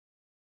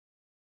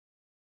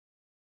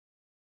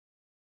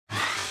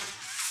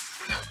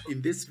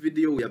In this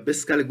video, we are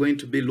basically going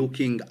to be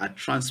looking at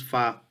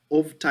transfer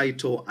of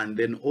title, and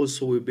then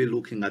also we'll be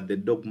looking at the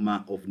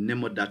dogma of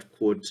Nemo,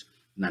 quod,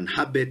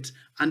 habet,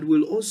 and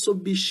we'll also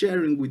be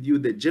sharing with you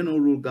the general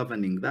rule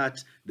governing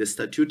that, the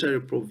statutory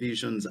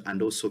provisions,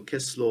 and also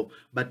case law.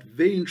 But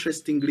very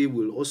interestingly,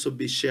 we'll also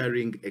be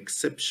sharing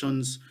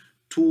exceptions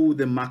to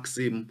the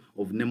maxim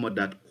of Nemo,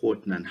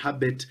 quod,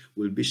 habet.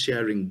 We'll be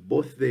sharing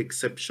both the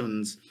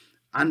exceptions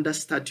under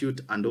statute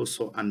and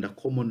also under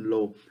common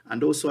law.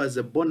 And also as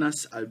a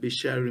bonus, I'll be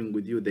sharing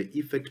with you the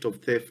effect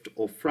of theft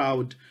or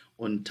fraud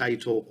on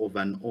title of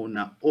an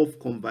owner of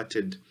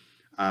converted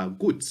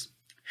goods.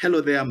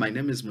 Hello there, my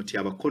name is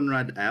Mutiaba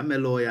Conrad. I am a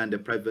lawyer and a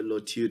private law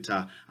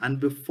tutor.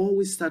 And before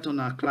we start on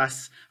our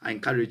class, I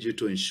encourage you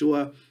to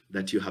ensure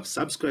that you have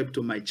subscribed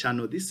to my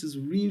channel. This is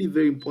really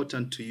very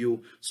important to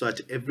you, so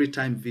that every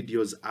time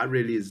videos are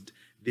released,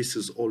 this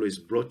is always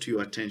brought to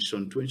your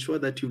attention to ensure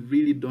that you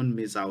really don't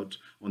miss out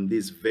on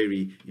these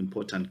very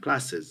important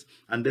classes.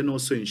 And then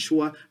also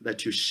ensure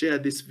that you share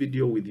this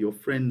video with your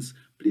friends.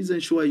 Please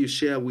ensure you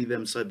share with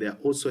them so they're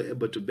also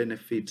able to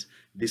benefit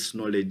this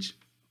knowledge,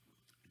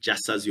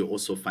 just as you're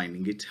also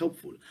finding it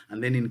helpful.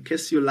 And then in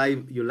case you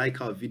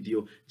like our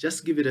video,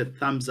 just give it a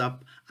thumbs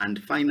up.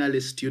 And finally,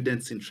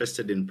 students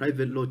interested in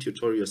private law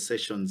tutorial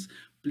sessions,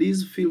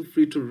 please feel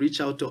free to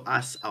reach out to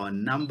us. Our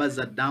numbers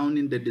are down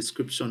in the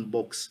description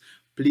box.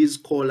 Please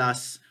call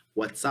us,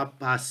 WhatsApp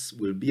us.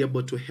 We'll be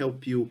able to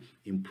help you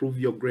improve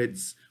your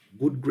grades.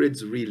 Good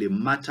grades really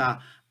matter.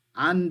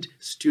 And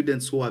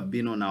students who have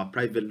been on our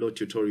private law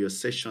tutorial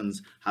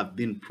sessions have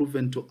been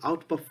proven to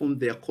outperform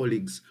their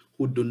colleagues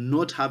who do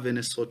not have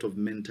any sort of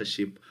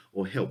mentorship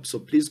or help. So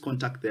please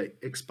contact the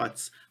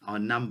experts. Our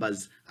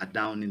numbers are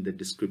down in the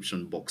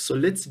description box. So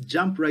let's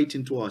jump right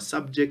into our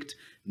subject,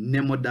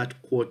 Nemo,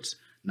 quod,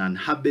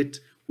 habet,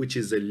 which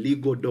is a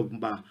legal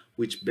dogma,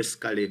 which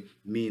basically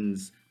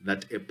means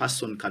that a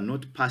person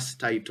cannot pass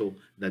title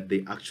that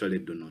they actually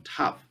do not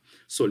have.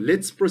 So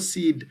let's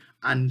proceed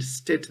and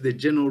state the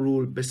general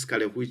rule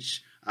basically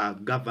which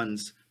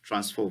governs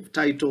transfer of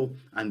title.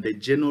 And the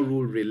general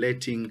rule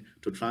relating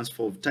to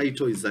transfer of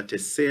title is that a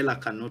seller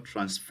cannot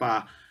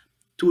transfer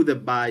to the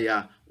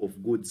buyer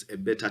of goods a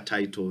better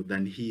title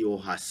than he or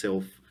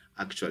herself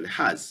actually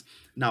has.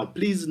 Now,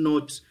 please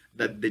note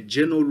that the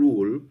general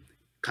rule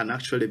can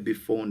actually be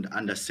found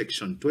under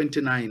Section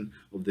 29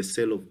 of the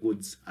Sale of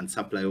Goods and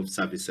Supply of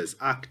Services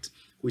Act,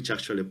 which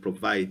actually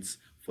provides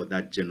for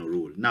that general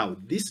rule. Now,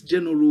 this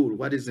general rule,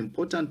 what is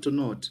important to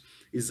note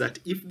is that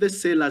if the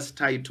seller's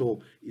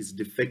title is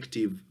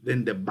defective,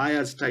 then the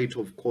buyer's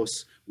title, of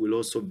course, will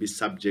also be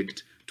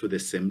subject to the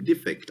same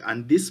defect.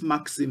 And this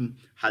maxim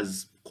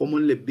has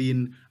commonly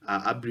been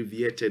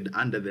abbreviated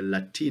under the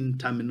Latin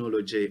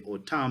terminology or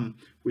term,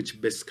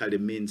 which basically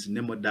means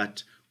Nemo,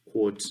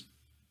 quod,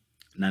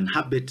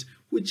 habet,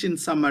 which in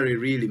summary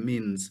really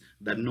means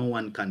that no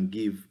one can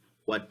give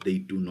what they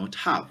do not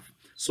have.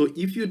 So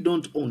if you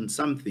don't own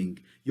something,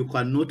 you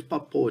cannot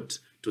purport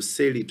to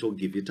sell it or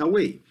give it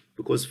away,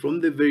 because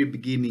from the very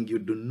beginning, you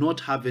do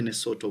not have any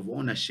sort of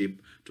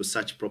ownership to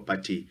such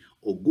property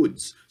or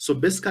goods. So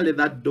basically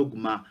that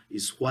dogma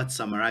is what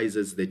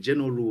summarizes the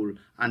general rule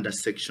under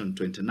Section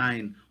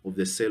 29 of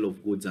the Sale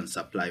of Goods and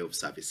Supply of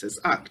Services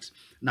Act.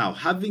 Now,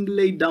 having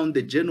laid down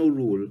the general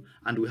rule,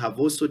 and we have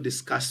also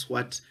discussed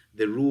what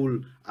the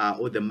rule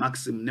or the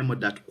maxim Nemo,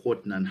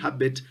 quod,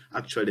 habet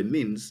actually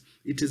means,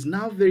 it is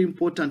now very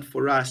important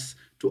for us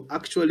to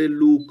actually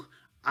look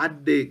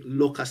at the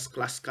locus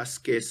classicus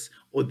case,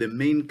 or the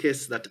main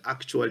case that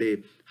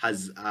actually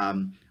has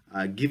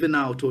given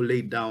out or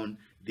laid down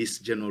this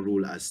general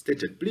rule as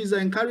stated. Please, I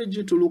encourage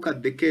you to look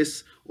at the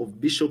case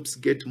of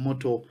Bishopsgate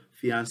Motor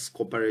Finance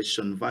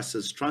Corporation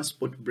versus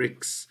Transport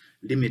Breaks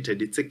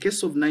Limited. It's a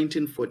case of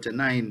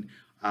 1949,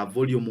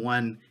 volume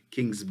 1,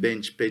 King's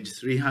Bench, page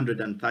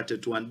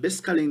 332. And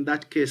basically in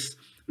that case,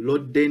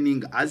 Lord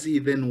Denning, as he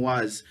then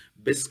was,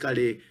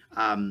 basically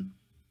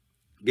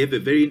gave a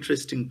very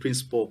interesting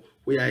principle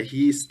where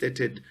he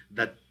stated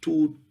that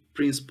two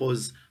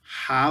principles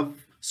have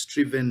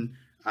striven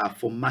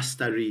for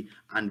mastery.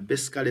 And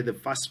basically the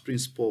first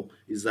principle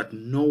is that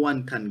no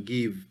one can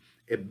give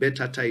a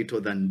better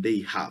title than they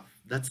have.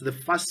 That's the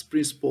first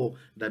principle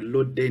that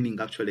Lord Denning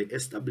actually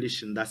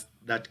established in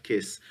that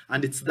case.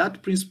 And it's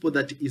that principle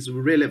that is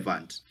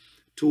relevant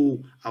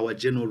to our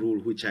general rule,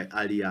 which I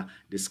earlier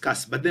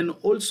discussed. But then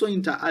also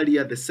inter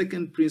alia, the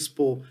second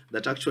principle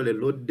that actually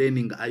Lord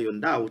Denning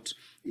ironed out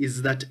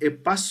is that a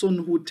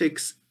person who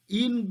takes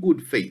in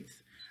good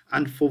faith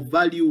and for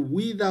value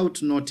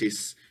without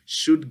notice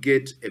should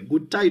get a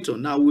good title.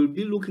 Now, we'll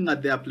be looking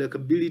at the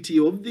applicability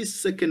of this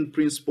second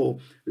principle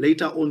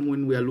later on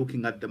when we are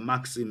looking at the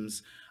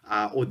maxims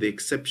or the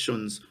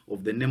exceptions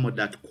of the Nemo,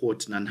 quod,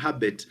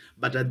 habet.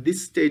 But at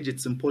this stage,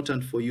 it's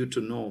important for you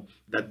to know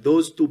that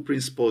those two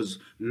principles,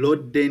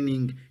 Lord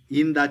Denning,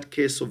 in that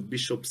case of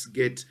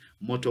Bishopsgate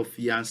Motor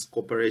Finance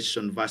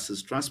Corporation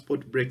versus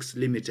Transport Breaks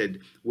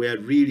Limited, were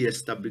really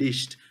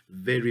established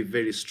very,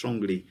 very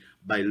strongly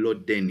by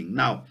Lord Denning.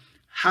 Now,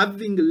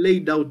 having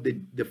laid out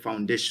the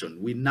foundation,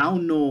 we now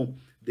know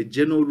the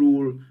general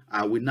rule.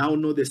 We now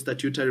know the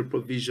statutory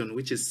provision,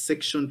 which is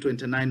Section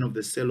 29 of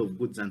the Sale of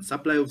Goods and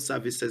Supply of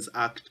Services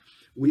Act.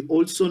 We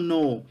also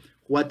know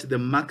what the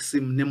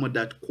maxim Nemo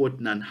dat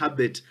quod non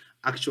habet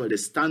actually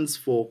stands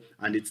for,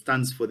 and it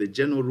stands for the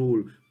general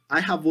rule. I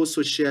have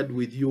also shared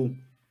with you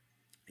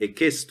a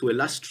case to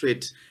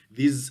illustrate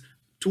these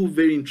two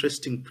very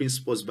interesting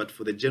principles, but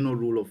for the general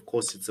rule, of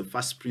course, it's the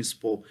first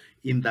principle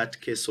in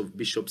that case of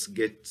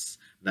Bishopsgate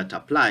that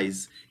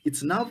applies.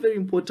 It's now very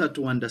important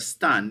to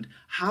understand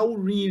how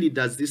really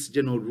does this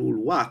general rule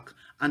work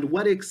and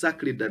what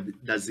exactly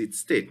does it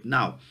state.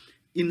 Now,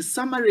 in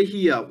summary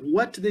here,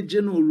 what the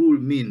general rule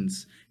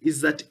means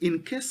is that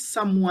in case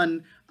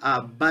someone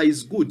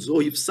buys goods,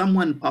 or if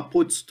someone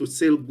purports to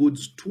sell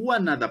goods to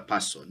another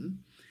person,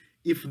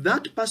 if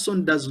that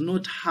person does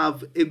not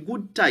have a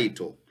good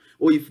title,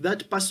 or if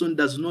that person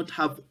does not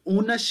have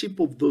ownership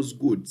of those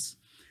goods,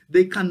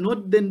 they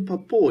cannot then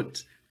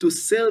purport to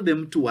sell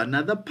them to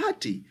another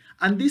party.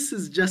 And this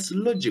is just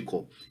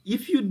logical.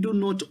 If you do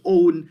not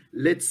own,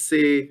 let's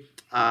say,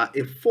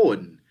 a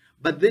phone,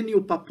 but then you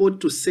purport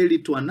to sell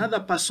it to another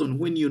person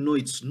when you know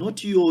it's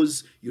not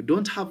yours, you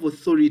don't have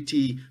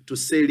authority to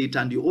sell it,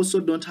 and you also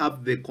don't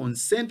have the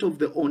consent of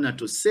the owner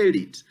to sell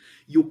it,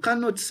 you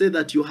cannot say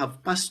that you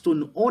have passed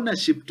on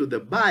ownership to the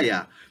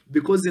buyer,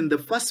 because in the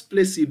first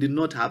place you did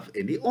not have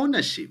any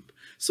ownership.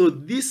 So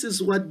this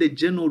is what the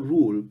general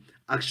rule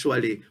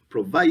actually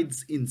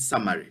provides in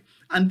summary.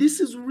 And this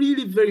is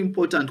really very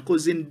important,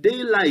 because in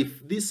day life,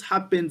 this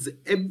happens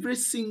every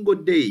single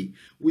day.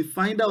 We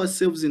find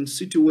ourselves in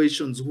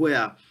situations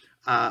where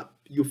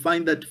you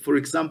find that, for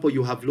example,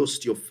 you have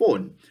lost your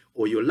phone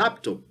or your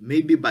laptop,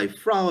 maybe by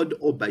fraud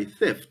or by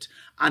theft.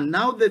 And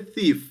now the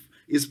thief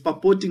is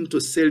purporting to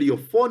sell your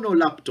phone or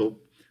laptop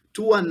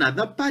to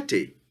another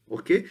party.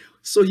 Okay,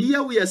 so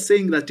here we are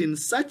saying that in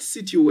such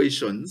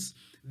situations,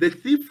 the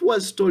thief who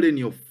has stolen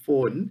your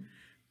phone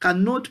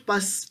cannot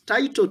pass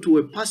title to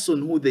a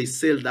person who they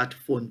sell that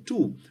phone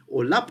to,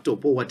 or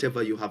laptop, or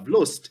whatever you have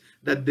lost,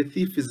 that the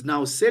thief is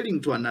now selling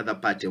to another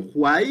party.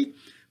 Why?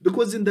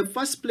 Because in the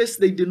first place,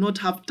 they did not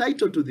have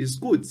title to these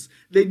goods.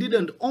 They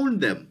didn't own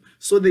them.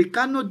 So they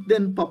cannot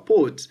then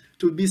purport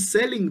to be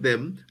selling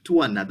them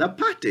to another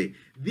party.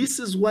 This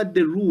is what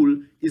the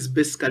rule is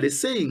basically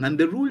saying. And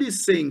the rule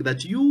is saying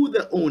that you,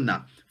 the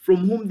owner,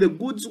 from whom the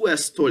goods were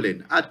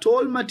stolen, at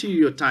all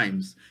material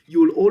times,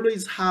 you will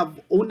always have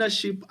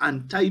ownership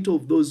and title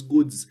of those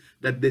goods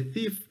that the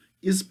thief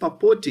is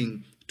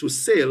purporting to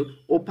sell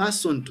or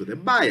pass on to the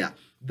buyer.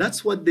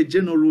 That's what the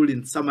general rule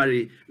in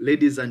summary,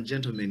 ladies and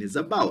gentlemen, is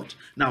about.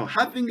 Now,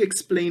 having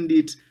explained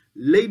it,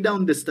 laid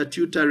down the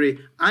statutory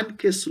and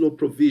case law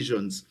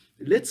provisions,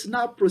 let's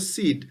now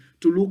proceed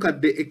to look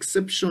at the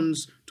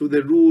exceptions to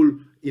the rule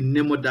in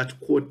Nemo dat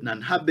quod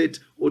non habet,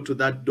 or to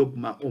that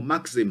dogma or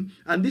maxim.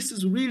 And this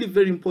is really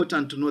very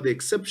important to know the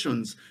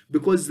exceptions,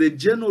 because the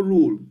general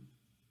rule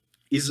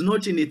is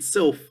not in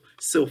itself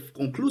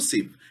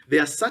self-conclusive.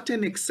 There are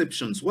certain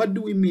exceptions. What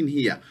do we mean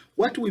here?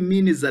 What we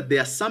mean is that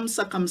there are some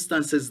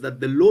circumstances that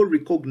the law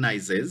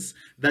recognizes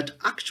that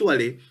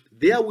actually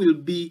there will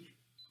be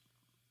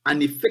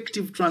an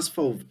effective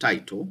transfer of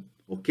title,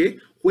 okay,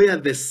 where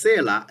the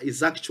seller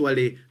is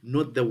actually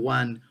not the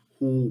one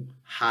who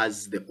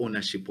has the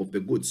ownership of the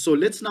goods. So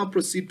let's now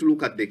proceed to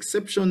look at the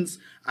exceptions,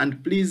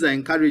 and please, I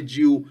encourage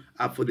you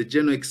for the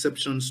general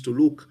exceptions to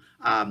look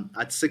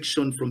at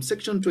from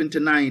section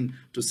 29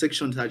 to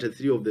section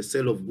 33 of the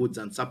Sale of Goods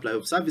and Supply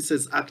of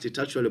Services Act. It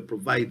actually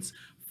provides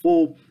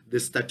for the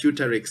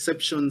statutory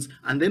exceptions,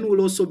 and then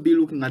we'll also be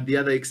looking at the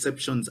other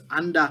exceptions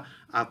under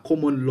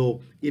common law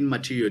in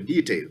material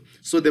detail.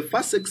 So the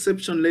first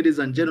exception, ladies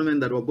and gentlemen,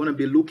 that we're going to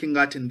be looking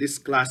at in this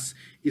class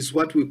is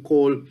what we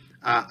call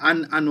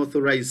an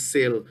unauthorized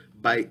sale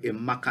by a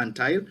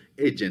mercantile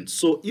agent.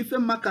 So if a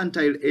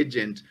mercantile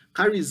agent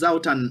carries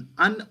out an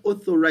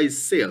unauthorized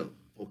sale,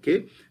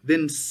 okay,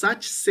 then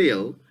such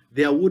sale,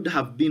 there would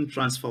have been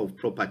transfer of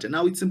property.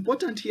 Now, it's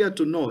important here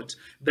to note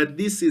that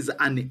this is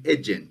an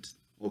agent.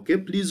 Okay,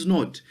 please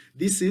note,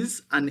 this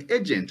is an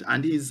agent,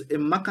 and he's a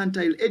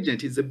mercantile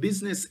agent. He's a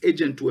business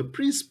agent to a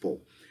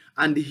principal,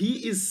 and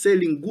he is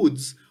selling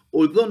goods,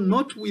 although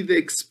not with the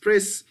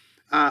express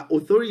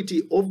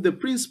authority of the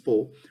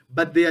principal,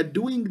 but they are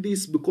doing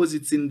this because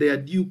it's in their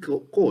due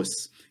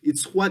course.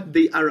 It's what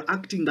they are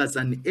acting as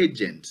an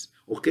agent,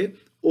 okay,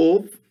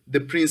 of the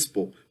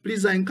principal.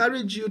 Please, I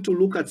encourage you to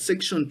look at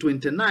section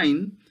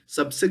 29,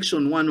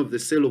 subsection 1 of the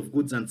Sale of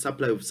Goods and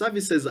Supply of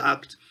Services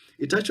Act.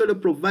 It actually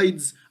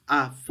provides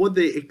for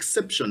the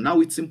exception. Now,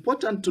 it's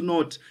important to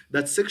note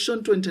that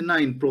section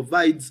 29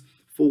 provides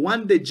for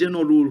one, the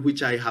general rule,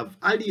 which I have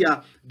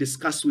earlier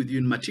discussed with you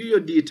in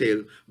material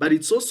detail, but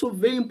it's also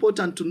very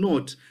important to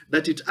note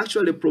that it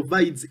actually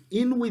provides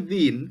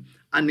within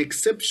an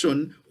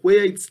exception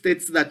where it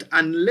states that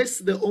unless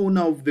the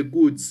owner of the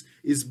goods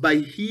is by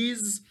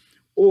his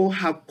or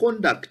her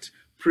conduct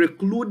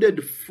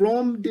precluded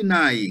from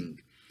denying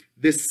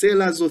the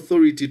seller's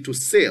authority to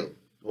sell.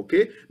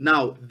 Okay,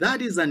 now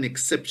that is an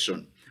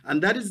exception,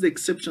 and that is the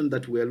exception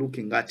that we are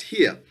looking at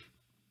here.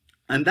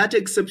 And that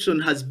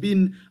exception has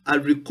been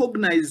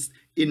recognized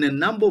in a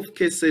number of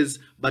cases,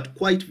 but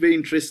quite very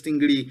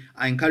interestingly,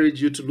 I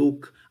encourage you to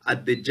look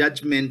at the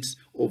judgment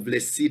of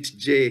Lecit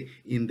J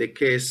in the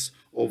case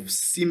of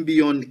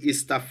Symbion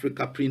East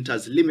Africa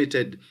Printers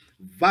Limited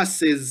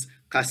versus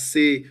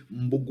Kase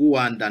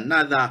Mbugua and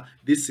another.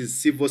 This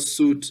is civil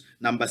suit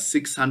number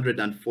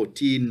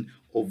 614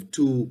 of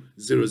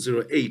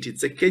 2008.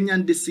 It's a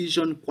Kenyan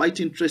decision, quite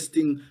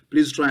interesting.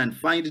 Please try and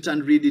find it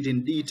and read it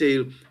in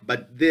detail.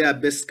 But there,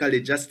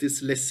 basically,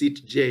 Justice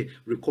Lecit J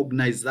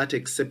recognized that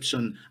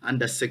exception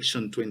under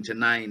Section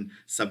 29,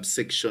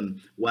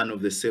 subsection 1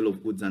 of the Sale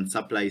of Goods and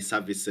Supply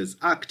Services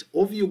Act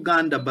of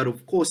Uganda. But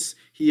of course,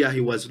 here he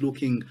was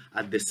looking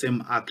at the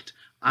same act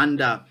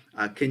under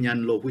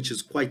Kenyan law, which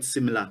is quite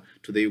similar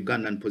to the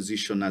Ugandan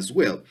position as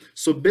well.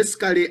 So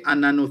basically,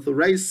 an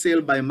unauthorized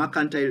sale by a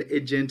mercantile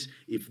agent,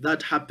 if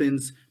that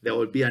happens, there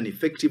will be an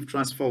effective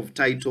transfer of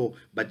title.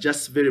 But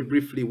just very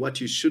briefly, what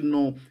you should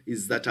know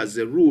is that as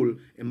a rule,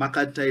 a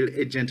mercantile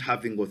agent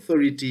having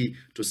authority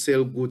to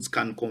sell goods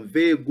can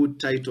convey a good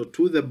title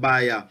to the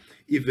buyer,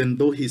 even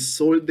though he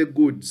sold the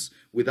goods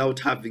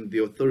without having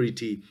the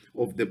authority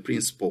of the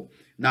principal.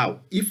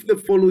 Now, if the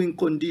following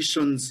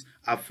conditions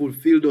are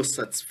fulfilled or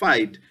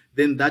satisfied,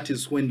 then that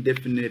is when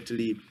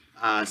definitely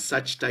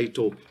such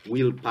title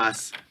will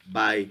pass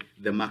by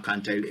the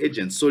mercantile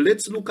agent. So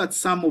let's look at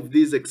some of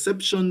these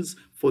exceptions.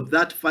 For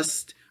that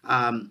first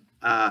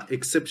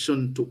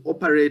exception to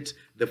operate,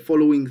 the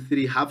following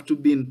three have to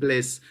be in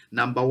place.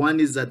 Number one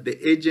is that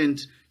the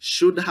agent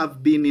should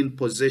have been in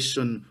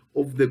possession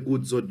of the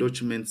goods or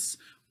documents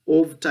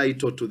of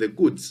title to the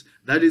goods.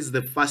 That is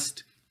the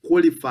first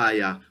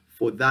qualifier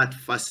for that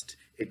first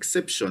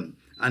exception.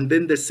 And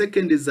then the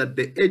second is that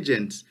the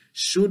agent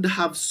should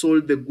have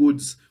sold the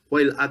goods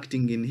while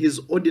acting in his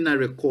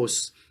ordinary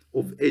course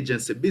of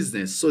agency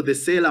business. So the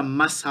seller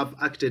must have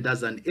acted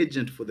as an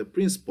agent for the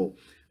principal,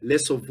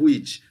 less of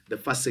which the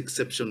first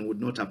exception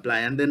would not apply.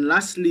 And then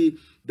lastly,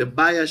 the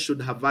buyer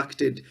should have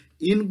acted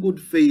in good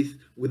faith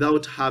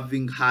without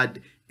having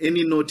had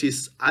any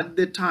notice at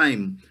the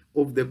time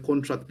of the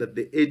contract that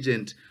the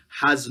agent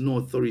has no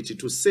authority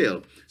to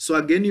sell. So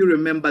again, you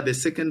remember the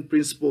second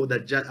principle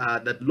that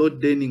that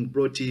Lord Denning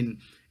brought in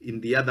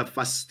the other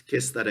first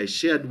case that I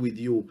shared with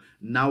you.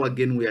 Now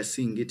again, we are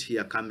seeing it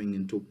here coming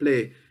into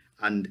play,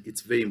 and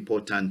it's very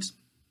important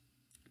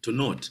to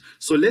note.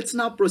 So let's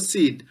now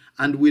proceed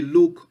and we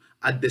look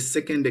at the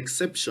second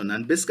exception.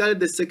 And basically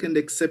the second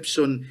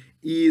exception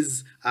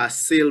is a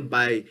sale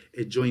by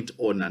a joint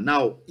owner.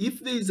 Now,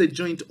 if there is a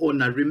joint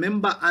owner,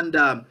 remember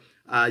under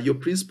your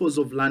principles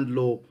of land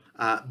law,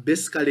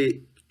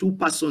 basically two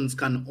persons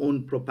can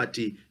own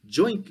property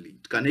jointly.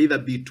 It can either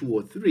be two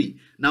or three.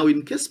 Now,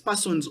 in case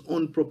persons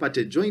own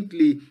property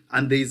jointly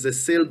and there is a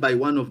sale by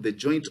one of the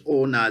joint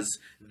owners,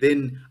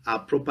 then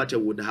property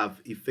would have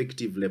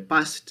effectively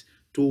passed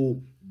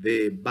to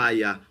the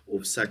buyer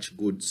of such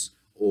goods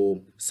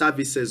or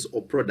services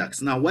or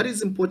products. Now, what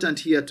is important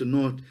here to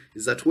note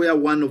is that where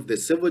one of the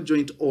several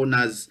joint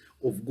owners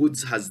of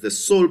goods has the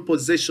sole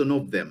possession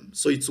of them,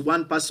 so it's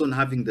one person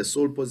having the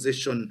sole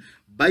possession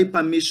by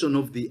permission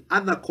of the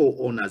other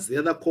co-owners. The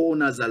other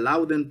co-owners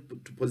allow them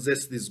to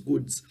possess these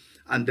goods,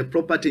 and the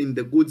property in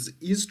the goods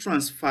is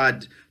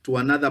transferred to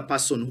another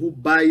person who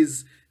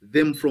buys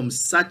them from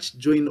such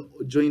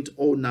joint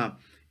owner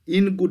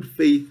in good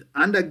faith,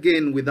 and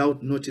again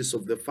without notice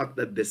of the fact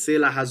that the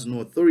seller has no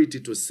authority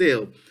to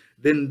sell.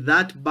 Then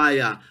that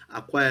buyer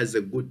acquires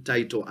a good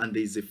title and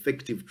there is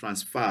effective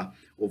transfer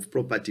of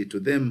property to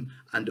them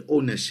and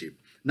ownership.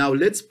 Now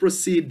let's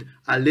proceed,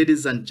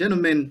 ladies and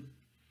gentlemen,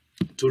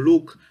 to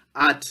look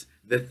at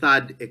the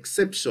third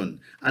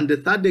exception. And the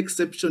third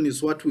exception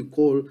is what we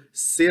call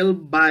sale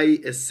by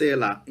a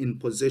seller in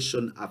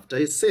possession after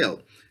a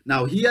sale.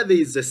 Now here there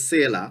is a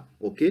seller,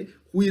 okay,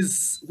 who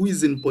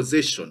is in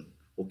possession,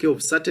 okay,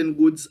 of certain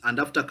goods, and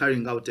after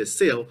carrying out a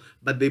sale,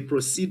 but they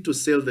proceed to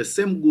sell the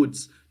same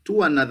goods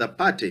to another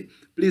party.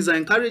 Please, I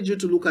encourage you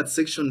to look at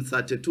section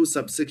 32,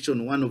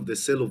 subsection 1 of the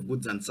Sale of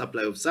Goods and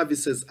Supply of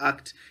Services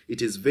Act.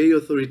 It is very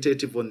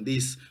authoritative on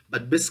this,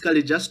 but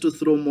basically just to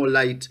throw more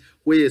light,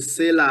 where a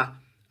seller,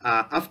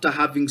 after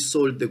having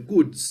sold the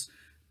goods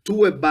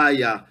to a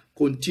buyer,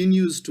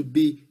 continues to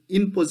be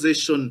in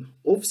possession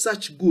of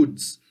such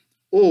goods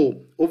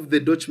or of the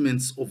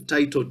documents of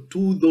title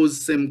to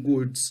those same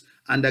goods,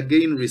 and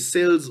again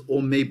resells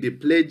or maybe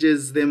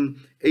pledges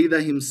them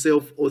either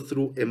himself or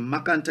through a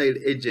mercantile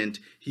agent,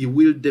 he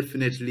will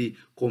definitely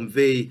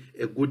convey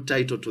a good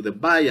title to the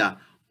buyer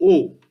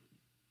or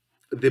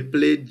the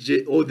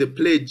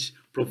pledge,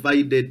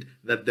 provided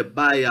that the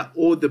buyer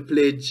or the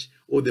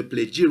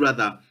pledgee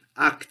rather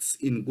acts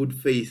in good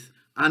faith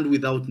and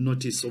without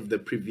notice of the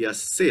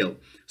previous sale.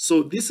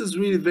 So this is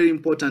really very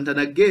important. And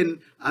again,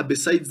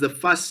 besides the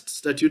first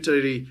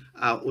statutory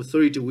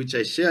authority which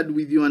I shared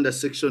with you under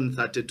section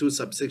 32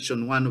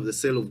 subsection 1 of the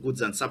Sale of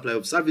Goods and Supply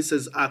of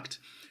Services Act,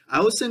 I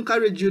also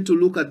encourage you to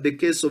look at the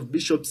case of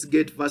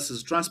Bishopsgate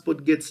versus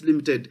Transport Gates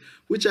Limited,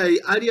 which I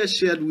earlier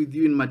shared with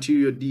you in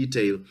material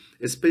detail.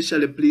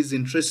 Especially please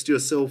interest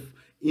yourself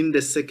in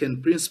the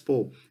second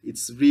principle,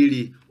 it's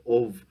really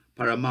of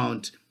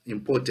paramount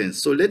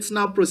importance. So let's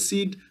now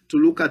proceed to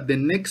look at the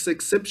next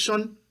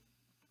exception.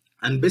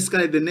 And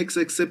basically the next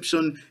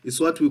exception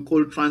is what we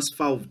call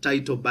transfer of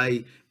title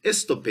by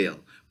estoppel.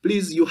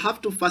 Please, you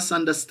have to first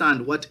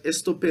understand what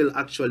estoppel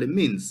actually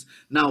means.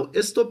 Now,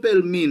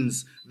 estoppel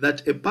means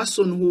that a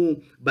person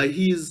who, by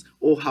his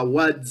or her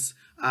words,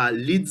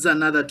 leads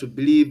another to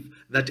believe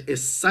that a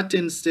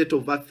certain state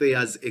of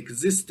affairs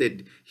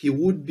existed, he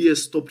would be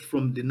stopped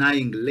from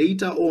denying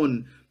later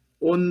on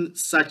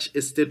such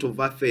a state of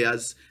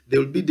affairs. They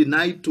will be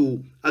denied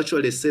to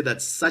actually say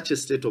that such a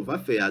state of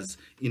affairs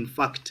in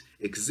fact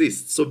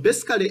exists. So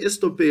basically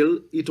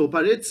estoppel, it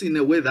operates in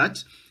a way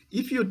that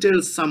if you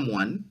tell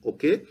someone,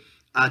 okay,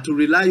 to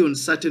rely on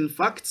certain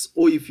facts,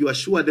 or if you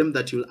assure them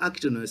that you'll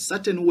act in a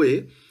certain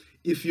way,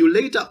 if you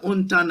later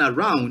on turn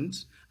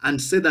around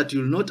and say that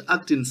you'll not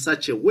act in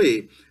such a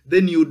way,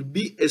 then you'd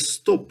be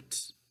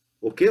stopped,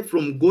 okay,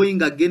 from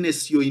going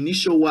against your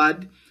initial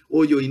word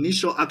or your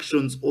initial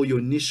actions or your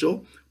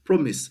initial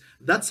promise.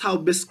 That's how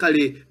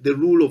basically the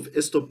rule of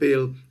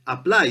estoppel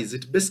applies.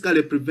 It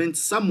basically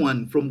prevents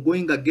someone from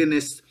going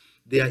against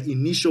their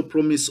initial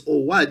promise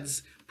or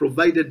words,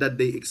 provided that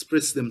they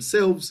express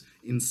themselves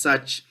in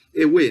such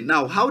a way.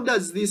 Now, how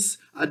does this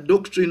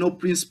doctrine or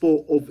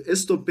principle of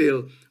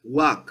estoppel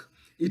work?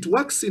 It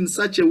works in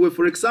such a way,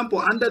 for example,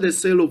 under the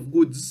Sale of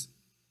Goods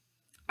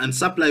and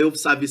Supply of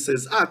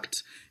Services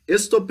Act,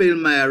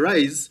 estoppel may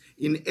arise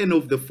in any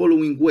of the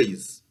following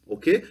ways.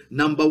 Okay,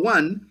 number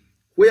one,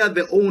 where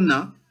the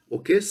owner,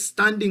 okay,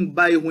 standing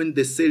by when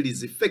the sale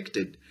is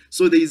effected.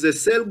 So there is a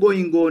sale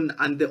going on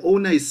and the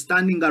owner is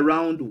standing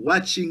around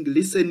watching,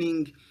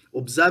 listening,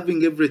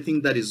 observing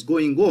everything that is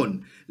going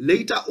on.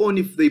 Later on,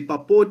 if they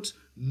purport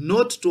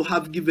not to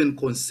have given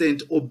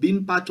consent or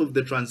been part of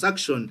the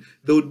transaction,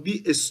 they would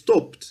be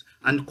stopped,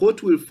 and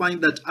court will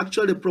find that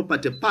actually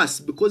property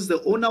passed because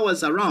the owner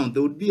was around.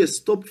 They would be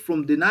stopped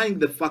from denying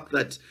the fact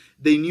that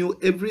they knew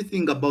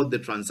everything about the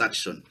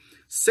transaction.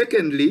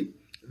 Secondly,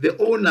 the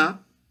owner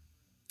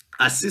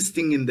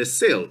assisting in the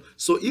sale.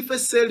 So if a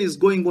sale is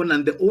going on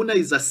and the owner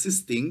is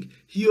assisting,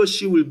 he or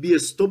she will be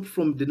stopped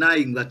from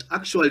denying that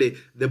actually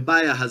the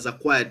buyer has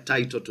acquired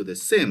title to the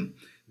same.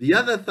 The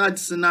other third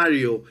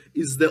scenario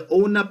is the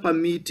owner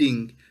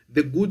permitting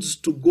the goods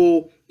to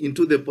go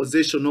into the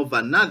possession of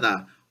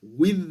another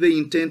with the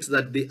intent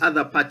that the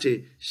other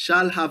party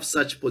shall have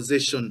such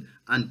possession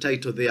and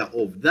title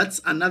thereof. That's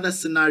another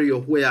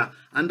scenario where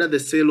under the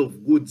Sale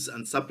of Goods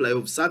and Supply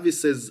of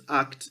Services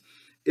Act,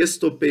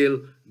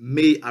 estoppel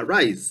may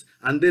arise.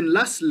 And then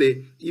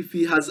lastly, if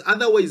he has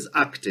otherwise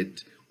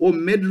acted or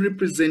made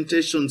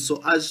representations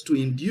so as to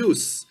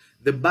induce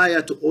the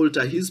buyer to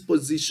alter his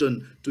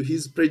position to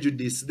his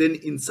prejudice, then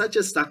in such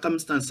a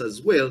circumstance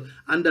as well,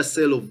 under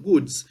sale of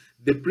goods,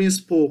 the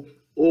principle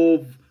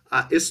of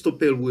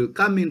estoppel will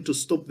come in to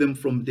stop them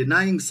from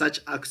denying such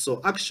acts or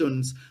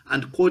actions,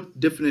 and court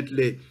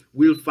definitely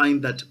will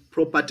find that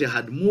property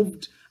had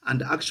moved,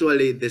 and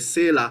actually the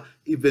seller,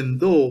 even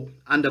though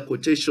under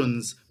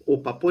quotations or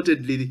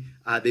purportedly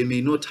they may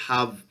not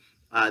have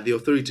the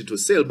authority to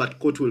sell, but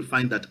court will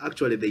find that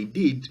actually they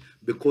did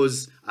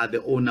because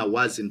the owner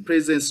was in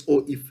presence,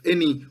 or if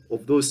any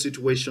of those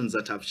situations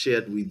that I've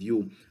shared with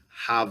you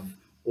have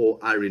or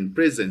are in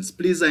presence.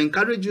 Please, I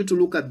encourage you to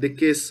look at the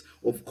case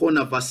of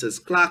Corner versus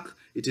Clark.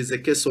 It is a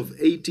case of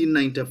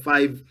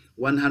 1895,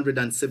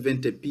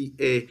 170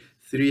 PA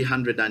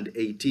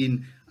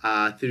 318,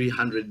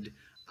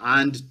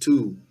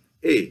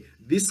 302A.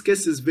 This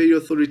case is very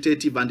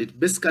authoritative, and it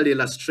basically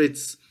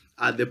illustrates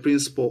the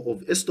principle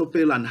of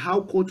estoppel and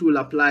how court will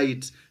apply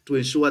it to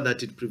ensure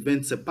that it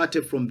prevents a party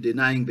from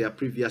denying their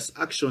previous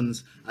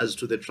actions as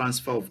to the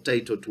transfer of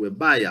title to a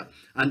buyer.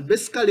 And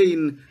basically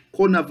in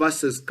Corner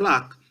versus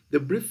Clark, the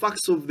brief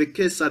facts of the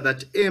case are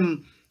that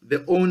M,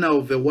 the owner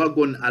of the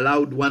wagon,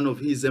 allowed one of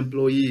his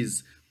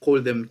employees, call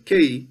them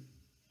K,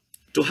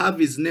 to have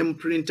his name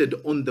printed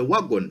on the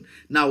wagon.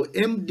 Now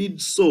M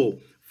did so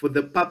for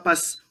the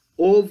purpose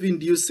of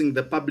inducing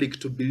the public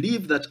to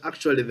believe that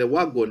actually the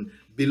wagon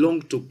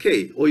belonged to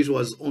K, or it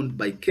was owned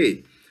by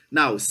K.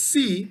 Now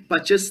C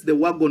purchased the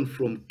wagon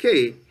from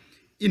K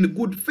in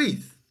good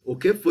faith.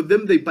 Okay, for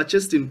them they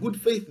purchased in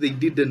good faith, they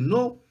didn't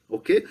know.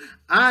 Okay,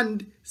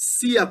 and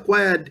C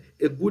acquired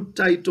a good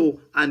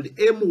title, and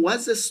M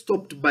was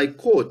stopped by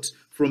court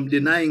from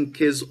denying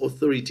K's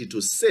authority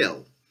to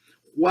sell.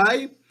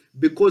 Why?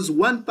 Because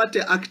one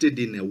party acted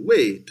in a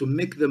way to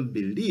make them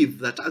believe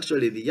that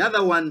actually the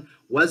other one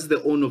was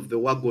the owner of the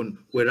wagon,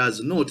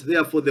 whereas not.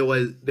 Therefore,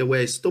 they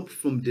were stopped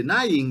from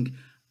denying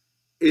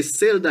a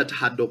sale that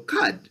had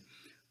occurred.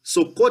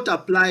 So court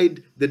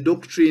applied the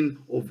doctrine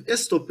of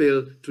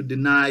estoppel to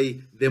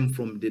deny them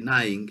from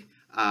denying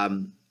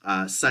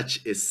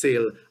such a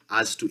sale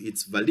as to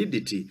its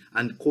validity,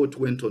 and court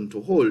went on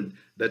to hold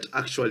that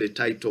actually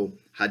title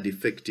had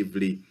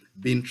effectively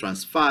been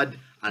transferred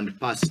and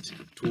passed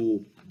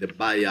to the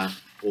buyer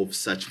of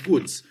such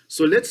goods.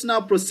 So let's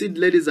now proceed,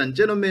 ladies and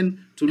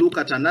gentlemen, to look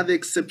at another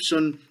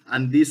exception,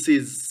 and this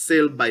is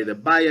sale by the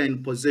buyer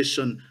in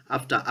possession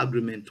after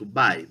agreement to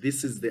buy.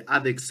 This is the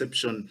other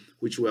exception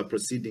which we are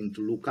proceeding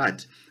to look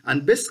at.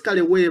 And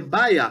basically, where a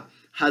buyer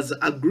has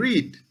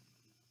agreed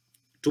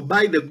to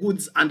buy the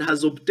goods and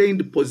has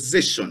obtained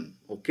possession,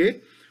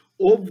 okay,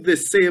 of the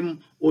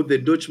same or the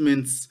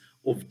documents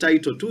of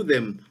title to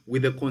them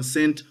with the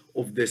consent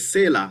of the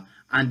seller,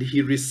 and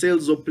he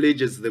resells or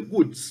pledges the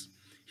goods,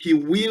 he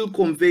will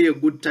convey a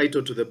good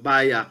title to the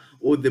buyer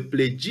or the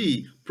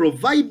pledgee,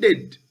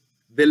 provided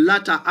the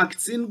latter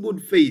acts in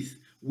good faith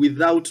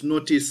without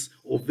notice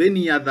of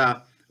any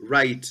other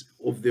right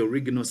of the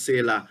original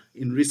seller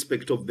in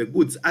respect of the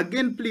goods.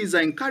 Again, please,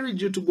 I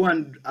encourage you to go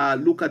and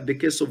look at the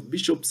case of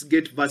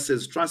Bishopsgate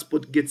versus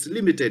Transport Gates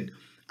Limited.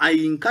 I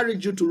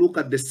encourage you to look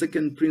at the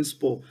second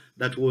principle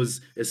that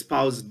was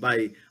espoused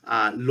by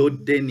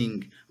Lord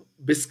Denning.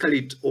 Basically,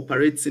 it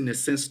operates in a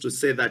sense to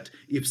say that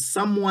if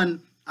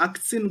someone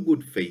acts in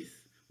good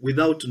faith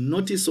without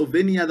notice of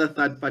any other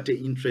third-party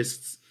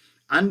interests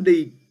and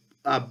they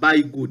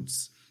buy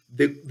goods,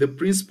 the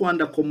principle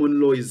under common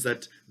law is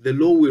that the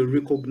law will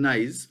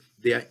recognize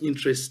their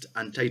interest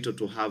and title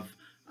to have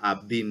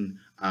been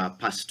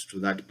passed to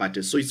that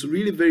party. So it's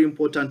really very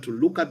important to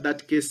look at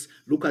that case,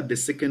 look at the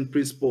second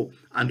principle,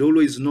 and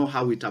always know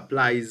how it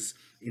applies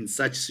in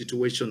such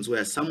situations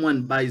where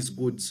someone buys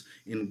goods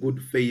in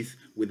good faith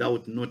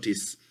without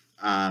notice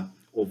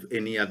of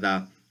any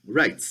other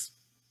rights.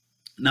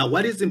 Now,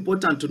 what is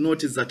important to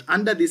note is that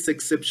under this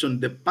exception,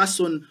 the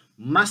person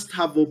must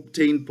have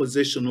obtained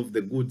possession of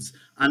the goods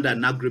under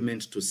an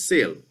agreement to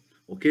sell.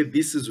 Okay,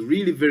 this is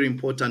really very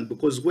important,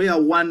 because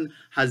where one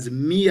has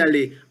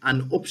merely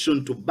an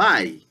option to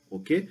buy,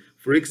 okay,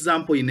 for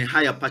example, in a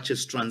hire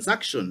purchase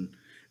transaction,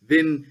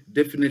 then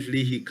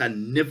definitely he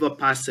can never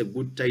pass a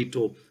good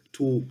title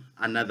to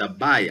another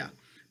buyer.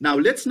 Now,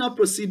 let's now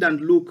proceed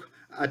and look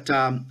at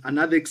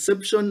another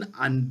exception,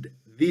 and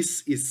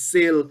this is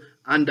sale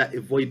under a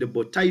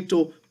voidable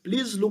title.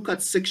 Please look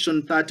at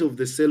Section 30 of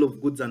the Sale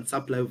of Goods and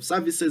Supply of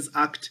Services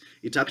Act.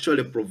 It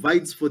actually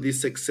provides for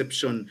this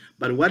exception.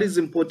 But what is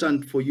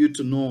important for you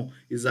to know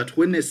is that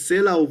when a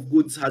seller of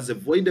goods has a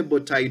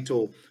voidable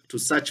title to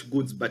such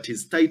goods, but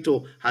his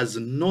title has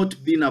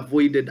not been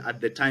avoided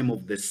at the time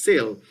of the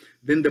sale,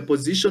 then the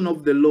position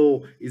of the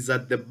law is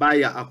that the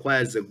buyer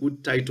acquires a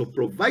good title,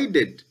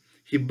 provided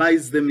he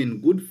buys them in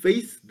good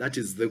faith, that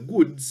is the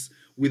goods,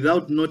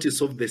 without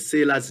notice of the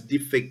seller's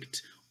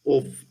defect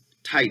of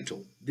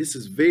title. This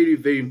is very,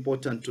 very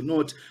important to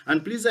note.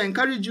 And please, I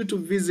encourage you to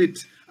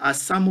visit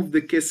some of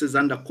the cases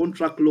under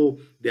contract law.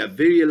 They are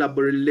very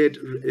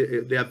elaborative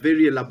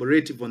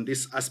on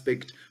this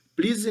aspect.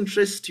 Please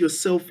interest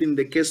yourself in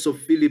the case of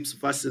Phillips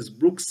versus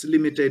Brooks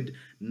Limited,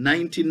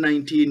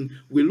 1919.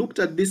 We looked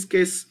at this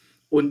case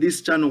on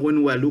this channel when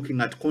we were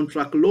looking at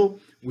contract law.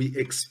 We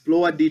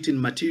explored it in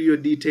material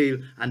detail,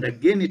 and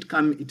again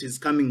it is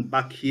coming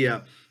back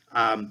here.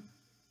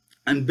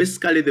 And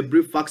basically, the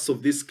brief facts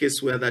of this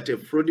case were that a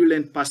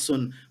fraudulent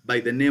person by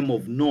the name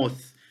of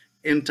North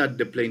entered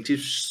the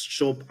plaintiff's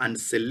shop and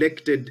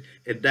selected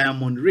a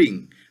diamond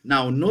ring.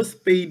 Now,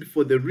 North paid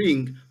for the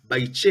ring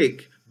by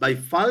check by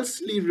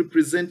falsely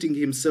representing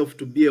himself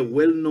to be a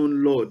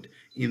well-known lord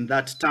in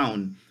that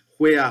town,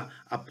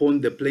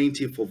 whereupon the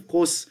plaintiff, of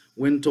course,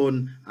 went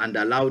on and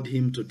allowed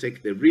him to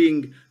take the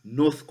ring.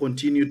 North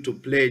continued to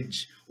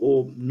pledge,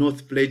 or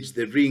North pledged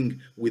the ring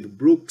with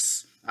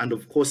Brooks, and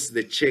of course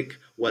the check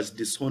was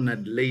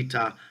dishonored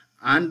later,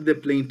 and the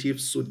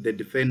plaintiff sued the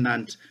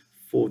defendant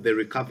for the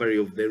recovery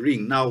of the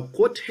ring. Now,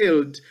 court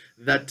held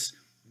that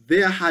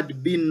there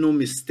had been no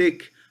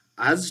mistake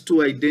as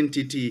to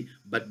identity,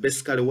 but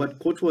basically what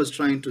court was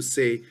trying to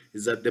say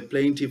is that the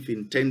plaintiff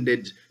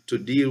intended to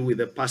deal with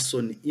the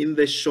person in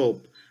the shop,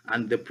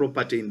 and the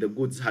property in the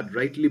goods had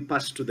rightly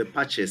passed to the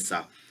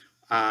purchaser.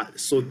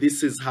 So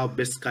this is how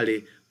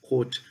basically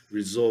court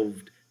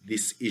resolved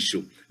this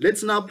issue.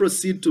 Let's now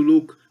proceed to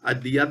look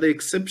at the other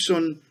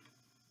exception,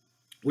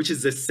 which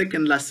is the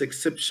second last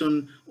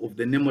exception of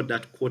the Nemo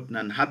quod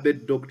and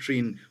habet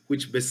doctrine,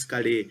 which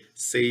basically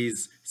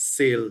says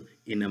sale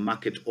in a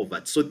market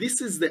overt. So this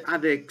is the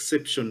other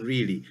exception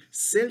really.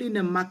 Sale in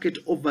a market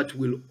overt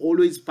will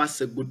always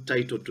pass a good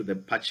title to the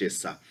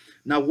purchaser.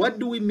 Now, what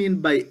do we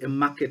mean by a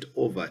market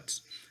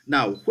overt?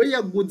 Now,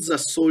 where goods are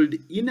sold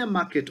in a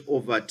market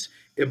overt,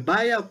 a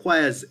buyer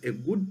acquires a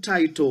good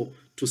title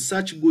to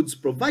such goods,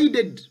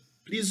 provided,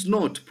 please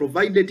note,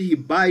 provided he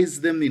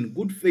buys them in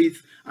good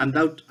faith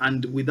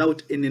and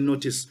without any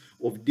notice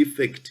of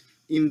defect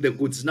in the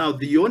goods. Now,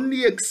 the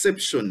only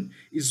exception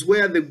is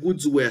where the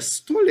goods were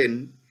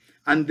stolen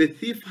and the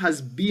thief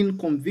has been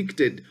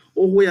convicted,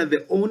 or where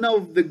the owner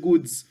of the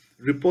goods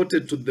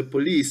reported to the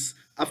police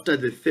after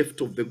the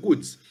theft of the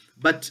goods.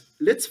 But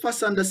let's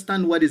first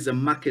understand what is a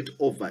market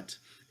overt.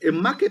 A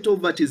market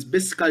overt is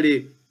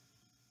basically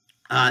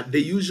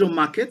the usual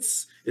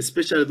markets,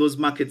 especially those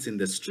markets in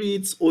the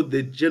streets or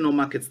the general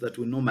markets that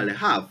we normally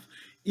have.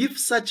 If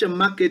such a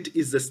market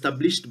is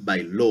established by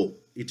law,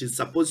 it is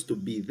supposed to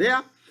be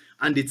there,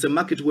 and it's a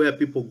market where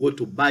people go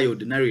to buy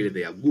ordinarily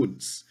their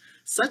goods.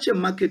 Such a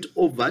market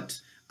overt,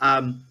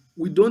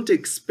 we don't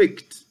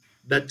expect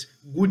that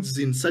goods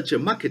in such a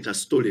market are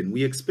stolen.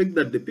 We expect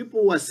that the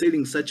people who are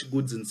selling such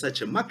goods in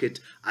such a market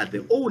are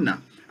the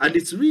owner. And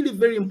it's really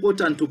very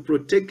important to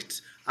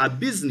protect our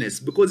business,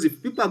 because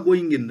if people are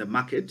going in the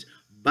market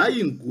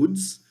buying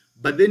goods,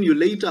 but then you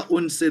later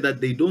on say that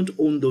they don't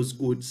own those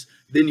goods,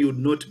 then you would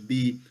not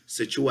be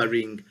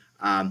securing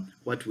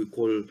what we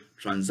call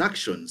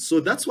transactions. So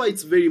that's why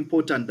it's very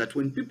important that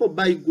when people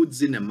buy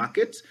goods in a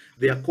market,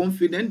 they are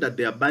confident that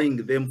they are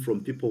buying them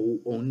from people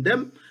who own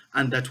them,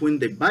 and that when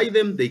they buy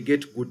them, they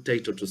get good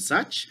title to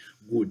such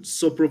goods.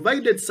 So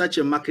provided such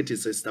a market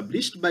is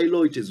established by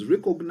law, it is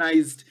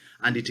recognized,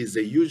 and it is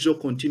a usual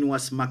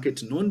continuous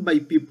market known by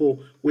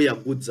people where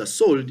goods are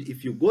sold,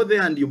 if you go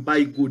there and you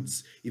buy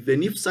goods,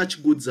 even if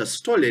such goods are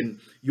stolen,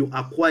 you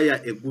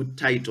acquire a good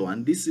title.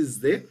 And this is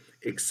the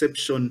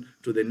exception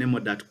to the Nemo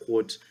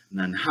quod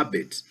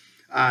non-habet.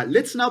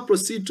 Let's now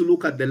proceed to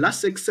look at the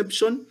last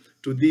exception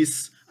to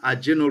this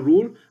general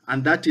rule,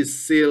 and that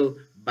is sale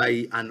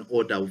by an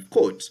order of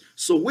court.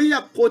 So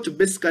where court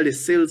basically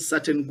sells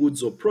certain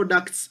goods or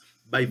products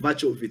by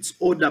virtue of its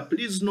order,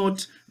 please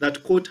note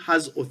that court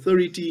has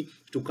authority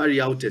to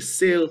carry out a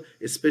sale,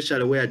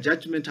 especially where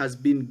judgment has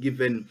been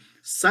given.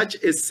 Such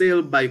a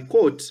sale by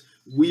court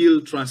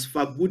will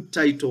transfer good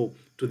title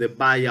to the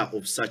buyer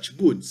of such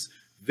goods.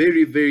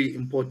 Very, very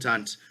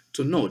important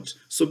to note.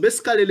 So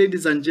basically,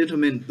 ladies and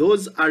gentlemen,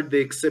 those are the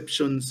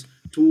exceptions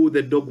to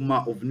the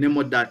dogma of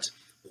Nemo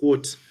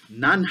quod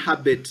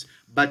non-habet.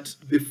 But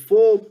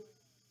before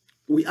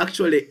we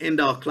actually end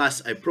our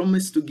class, I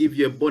promised to give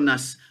you a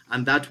bonus,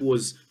 and that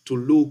was to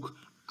look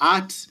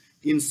at,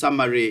 in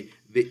summary,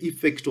 the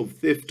effect of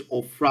theft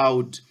or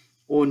fraud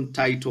on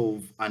title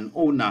of an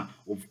owner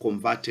of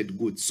converted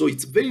goods. So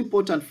it's very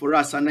important for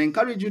us, and I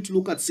encourage you to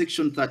look at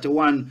section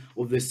 31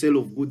 of the Sale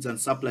of Goods and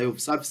Supply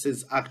of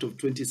Services Act of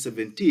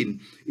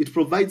 2017. It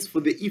provides for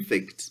the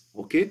effect,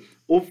 okay,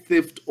 of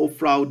theft or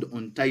fraud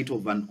on title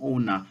of an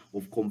owner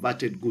of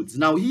converted goods.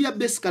 Now here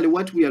basically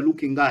what we are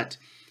looking at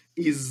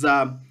is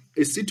a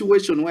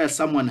situation where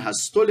someone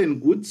has stolen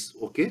goods,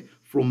 okay,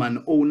 from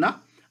an owner,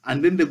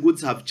 and then the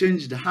goods have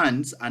changed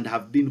hands and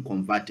have been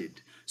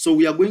converted. So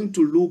we are going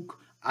to look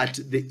at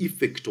the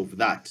effect of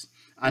that.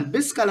 And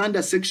basically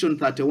under section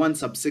 31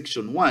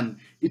 subsection 1,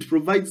 it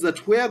provides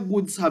that where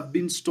goods have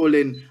been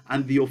stolen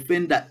and the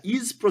offender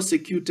is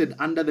prosecuted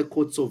under the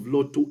courts of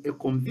law to a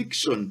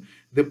conviction,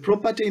 the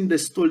property in the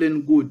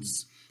stolen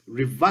goods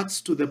reverts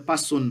to the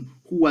person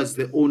who was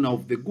the owner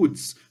of the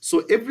goods. So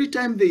every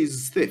time there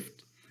is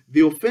theft,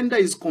 the offender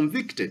is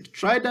convicted,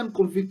 tried and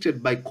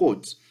convicted by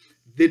court,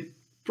 the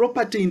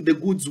property in the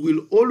goods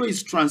will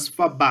always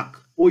transfer back,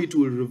 or it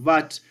will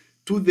revert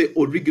to the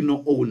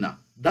original owner.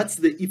 That's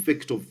the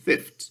effect of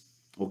theft.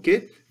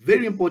 Okay,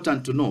 very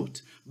important to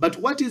note. But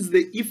what is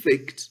the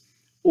effect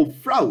of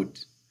fraud?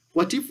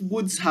 What if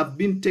goods have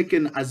been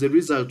taken as a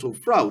result of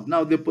fraud?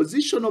 Now, the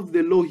position of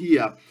the law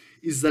here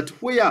is that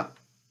where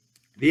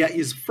there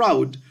is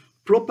fraud,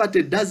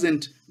 property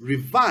doesn't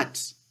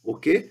revert,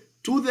 okay,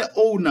 to the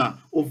owner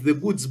of the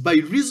goods by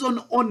reason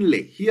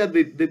only. Here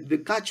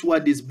the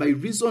catchword is by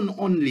reason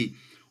only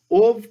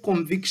of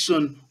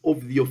conviction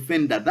of the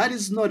offender. That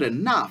is not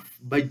enough.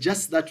 By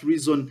just that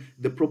reason,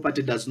 the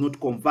property does not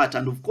convert.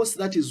 And of course,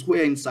 that is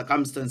where in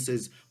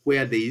circumstances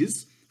where there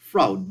is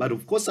fraud. But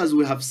of course, as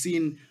we have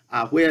seen,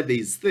 where there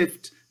is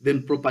theft,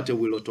 then property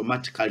will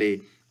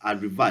automatically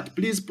revert.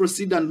 Please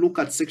proceed and look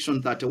at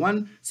section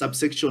 31,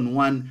 subsection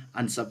 1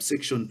 and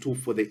subsection 2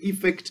 for the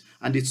effect.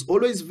 And it's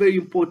always very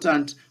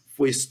important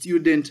for a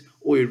student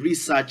or a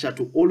researcher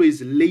to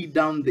always lay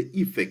down the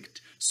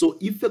effect. So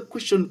if a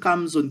question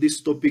comes on this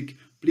topic,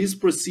 please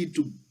proceed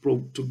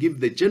to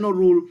give the general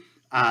rule,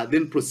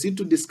 then proceed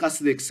to discuss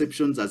the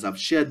exceptions as I've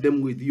shared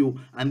them with you,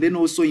 and then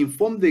also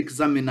inform the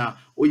examiner,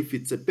 or if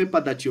it's a paper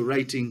that you're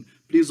writing,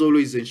 please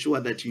always ensure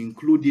that you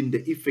include in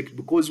the effect,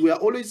 because we are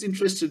always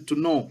interested to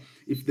know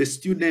if the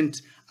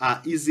student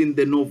is in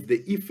the know of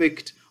the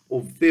effect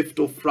of theft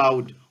or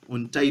fraud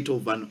on title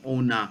of an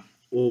owner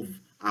of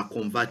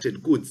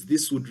converted goods.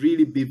 This would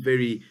really be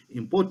very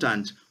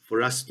important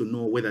for us to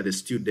know whether the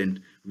student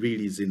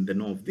really is in the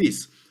know of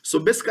this. So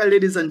basically,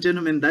 ladies and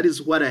gentlemen, that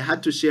is what I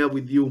had to share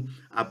with you.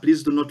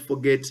 Please do not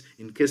forget,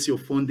 in case you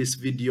found this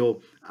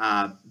video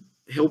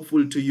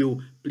helpful to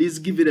you, please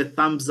give it a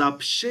thumbs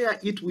up, share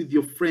it with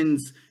your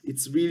friends.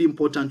 It's really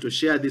important to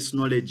share this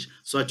knowledge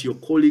so that your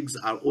colleagues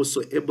are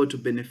also able to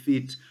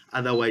benefit.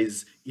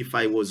 Otherwise, if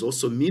I was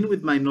also mean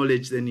with my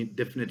knowledge, then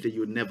definitely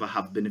you would never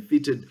have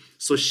benefited.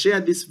 So share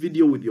this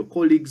video with your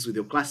colleagues, with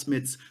your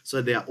classmates,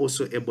 so they are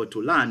also able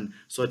to learn,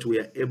 so that we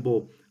are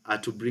able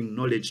to bring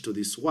knowledge to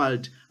this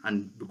world.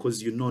 And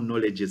because you know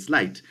knowledge is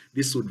light,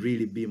 this would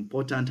really be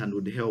important and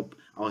would help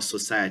our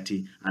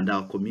society and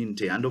our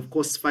community. And of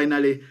course,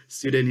 finally,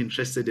 student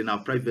interested in our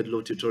private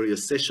law tutorial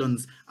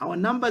sessions, our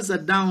numbers are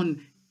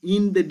down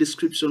in the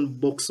description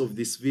box of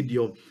this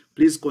video.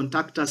 Please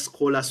contact us,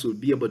 call us. We'll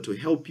be able to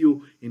help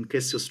you. In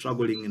case you're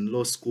struggling in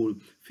law school,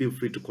 feel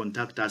free to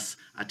contact us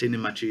at any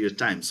material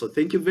time. So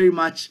thank you very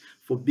much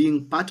for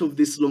being part of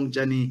this long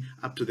journey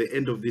up to the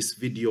end of this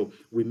video.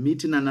 We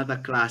meet in another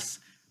class.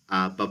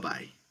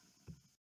 Bye-bye.